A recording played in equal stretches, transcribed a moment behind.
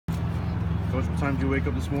Coach, what time did you wake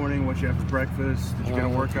up this morning? What you have for breakfast? Did you get a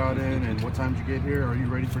workout in? And what time did you get here? Are you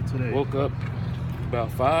ready for today? Woke up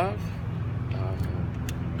about 5.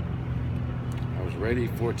 I was ready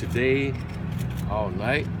for today all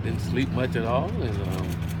night. Didn't sleep much at all, and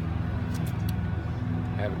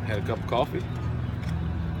had a cup of coffee.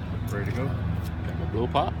 Ready to go? Got my blow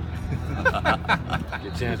pop.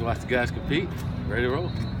 Get a chance to watch the guys compete. Ready to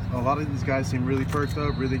roll. A lot of these guys seem really perked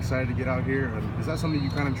up, really excited to get out here. Is that something you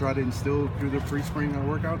kind of try to instill through the pre-spring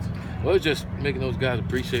workouts? Well, it's just making those guys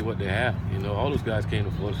appreciate what they have. You know, all those guys came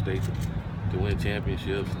to Florida State to win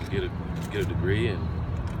championships, to get a degree, and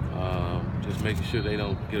just making sure they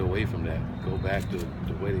don't get away from that. Go back to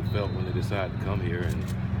the way they felt when they decided to come here, and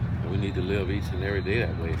we need to live each and every day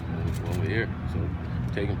that way when we're here. So,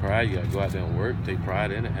 taking pride, you got to go out there and work, take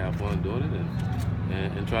pride in it, have fun doing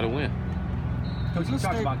it, and try to win. Coach, you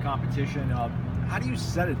talked about competition. How do you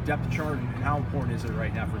set a depth chart, and how important is it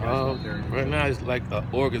right now for guys out there? Right now, it's like an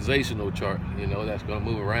organizational chart, you know, that's going to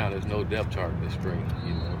move around. There's no depth chart this spring,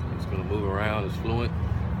 you know. It's going to move around. It's fluent.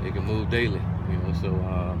 It can move daily, you know. So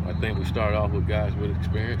I think we start off with guys with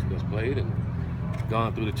experience that's played and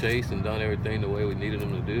gone through the chase and done everything the way we needed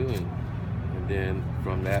them to do, and then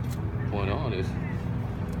from that point on, it's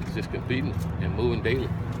just competing and moving daily.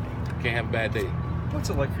 Can't have a bad day. What's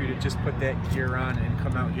it like for you to just put that gear on and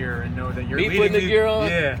come out here and know that you're leading? Me putting the gear on?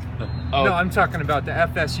 Yeah. No, I'm talking about the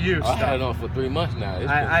FSU stuff. I had it on for 3 months now.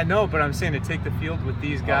 I know, but I'm saying to take the field with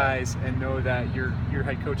these guys and know that you're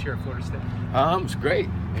head coach here at Florida State. It's great.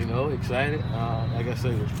 You know, excited. Like I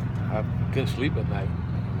said, I couldn't sleep at night.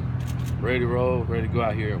 Ready to roll, ready to go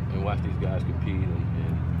out here and watch these guys compete, and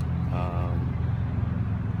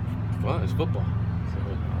it's fun. It's football.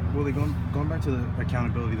 Willie, going back to the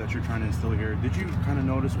accountability that you're trying to instill here, did you kind of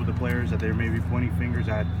notice with the players that they're maybe pointing fingers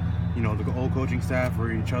at, you know, the old coaching staff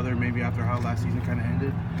or each other, maybe after how last season kind of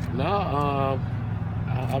ended? No,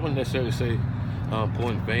 I wouldn't necessarily say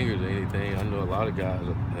pointing fingers or anything. I know a lot of guys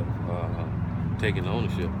have taken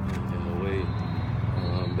ownership in the way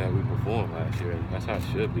that we performed last year, and that's how it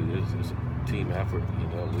should be. It's a team effort. You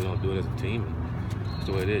know, we don't do it as a team, and that's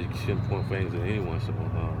the way it is. You shouldn't point fingers at anyone. So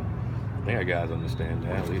I think our guys understand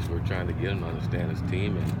that. At least we're trying to get them to understand this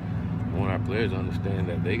team, and want our players to understand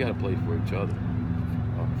that they got to play for each other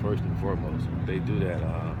first and foremost. If they do that,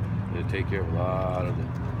 it'll take care of a lot of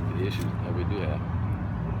the issues that we do have.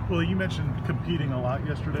 Well, you mentioned competing a lot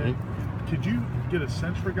yesterday. Mm-hmm. Could you get a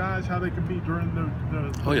sense for guys how they compete during the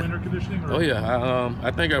winter conditioning? Or? Oh yeah,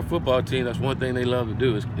 I think our football team, that's one thing they love to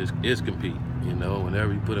do is compete. You know,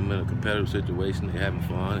 whenever you put them in a competitive situation, they're having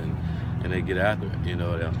fun and they get after it. You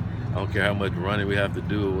know, I don't care how much running we have to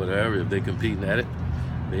do or whatever. If they're competing at it,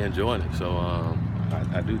 they're enjoying it. So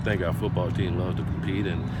I do think our football team loves to compete,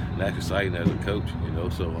 and that's exciting as a coach. You know,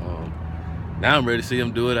 so now I'm ready to see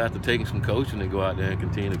them do it after taking some coaching and go out there and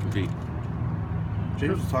continue to compete.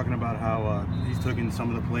 James was talking about how he's taken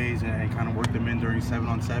some of the plays and kind of worked them in during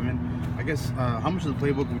 7-on-7. I guess how much of the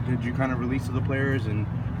playbook did you kind of release to the players and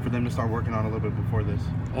for them to start working on a little bit before this?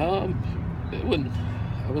 I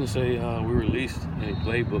wouldn't say we released any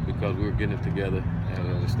playbook because we were getting it together as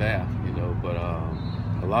a staff, you know. But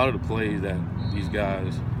a lot of the plays that these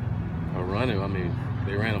guys are running, I mean,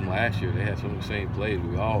 they ran them last year. They had some of the same plays.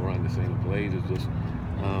 We all run the same plays. It's just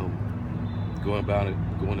going about it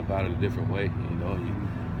a different way, you know.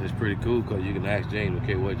 It's pretty cool because you can ask James,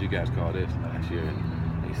 okay, what did you guys call this last year?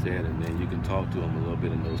 And he said, and then you can talk to him a little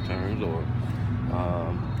bit in those terms, or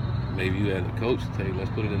maybe you as a coach say, let's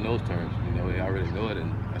put it in those terms. You know, they already know it,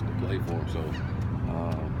 and that's the play for them. So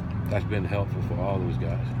that's been helpful for all those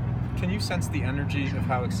guys. Can you sense the energy of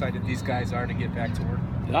how excited these guys are to get back to work?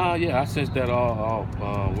 Yeah, I sense that all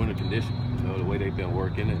winter condition. You know, the way they've been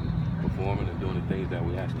working and performing and doing the things that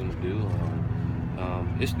we asked them to do.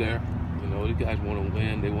 It's there. You know, these guys want to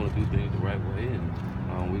win. They want to do things the right way,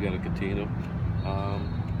 and we got to continue to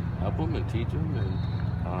help them and teach them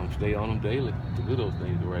and stay on them daily to do those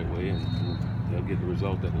things the right way, and they'll get the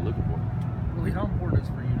result that they're looking for. Really, how important is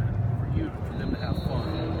it for them to have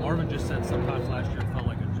fun? Marvin just said sometimes last year it felt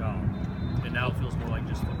like a job, and now it feels more like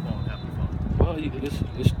just football and having fun. Well,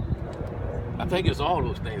 I think it's all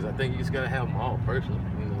those things. I think you just gotta have them all personally.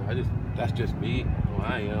 You know, that's just me, who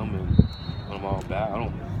I am, and what I'm all about. I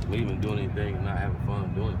don't believe in doing anything and not having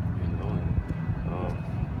fun doing it. You know, and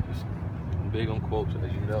I'm big on quotes,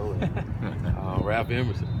 as you know. And, Ralph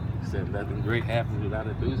Emerson said, "Nothing great happens without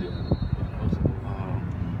enthusiasm." You know, so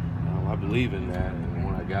I believe in that, and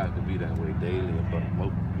want our guys to be that way daily.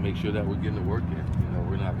 But make sure that we're getting the work in. You know,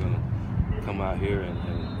 we're not gonna come out here and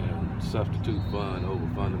substitute fun over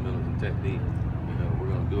fundamentals and technique. You know, we're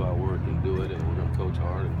gonna do our work and do it, and we're gonna coach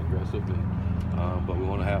hard and aggressive, and But we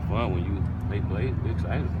want to have fun. When you make plays, be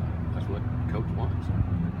excited about it. That's what coach wants.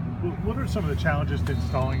 What are some of the challenges to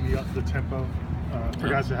installing the tempo for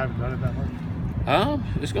guys that haven't done it that much?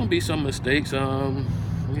 It's going to be some mistakes.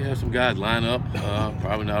 We have some guys line up,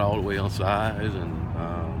 probably not all the way on size, and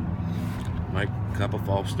might a couple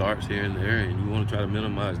false starts here and there, and you want to try to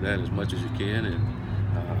minimize that as much as you can. And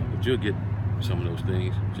but you'll get some of those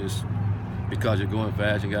things just because you're going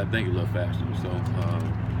fast. You got to think a little faster. So,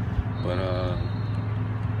 but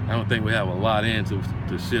I don't think we have a lot in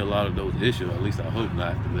to see a lot of those issues. At least I hope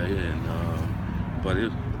not today. And but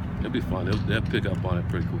it'll be fun. They'll pick up on it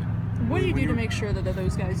pretty quick. What do you do to make sure that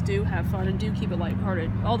those guys do have fun and do keep it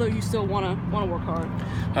lighthearted, although you still want to work hard?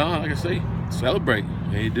 Like I say, celebrate.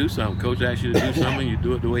 And you do something. Coach asks you to do something, you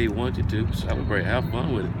do it the way he wants you to. Celebrate. Have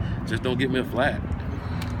fun with it. Just don't get me a flag.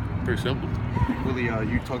 Pretty simple. Willie,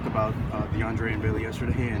 you talked about DeAndre and Billy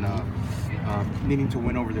yesterday and needing to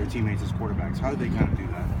win over their teammates as quarterbacks. How do they kind of do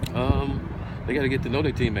that? They got to get to know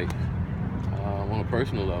their teammates on a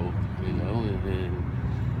personal level, you know,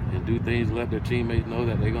 and do things to let their teammates know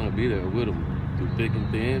that they're going to be there with them through thick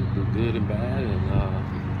and thin, through good and bad,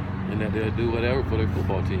 and that they'll do whatever for their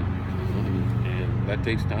football team. You know? And that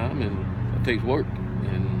takes time and that takes work,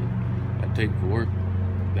 and that takes work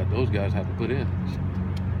that those guys have to put in.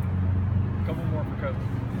 Couple more for Coach.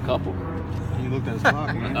 Couple. He looked at his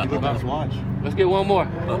clock, man. He looked at his watch. Let's get one more.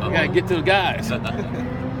 We got to get to the guys.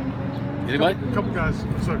 Anybody? A couple guys,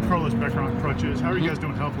 so Carlos Becker on crutches. How are you guys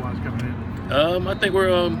doing health-wise coming in? I think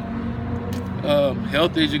we're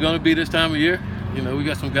healthy as you're going to be this time of year. You know, we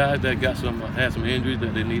got some guys that had some injuries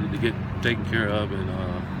that they needed to get taken care of,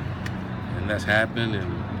 and that's happened. And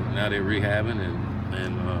now they're rehabbing,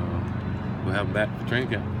 and we'll have them back for training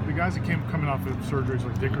camp. The guys that coming off of surgeries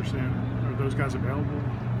like Dickerson, are those guys available?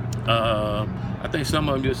 I think some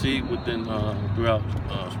of them you'll see throughout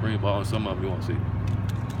spring ball, and some of them you won't see.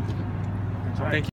 Thank you.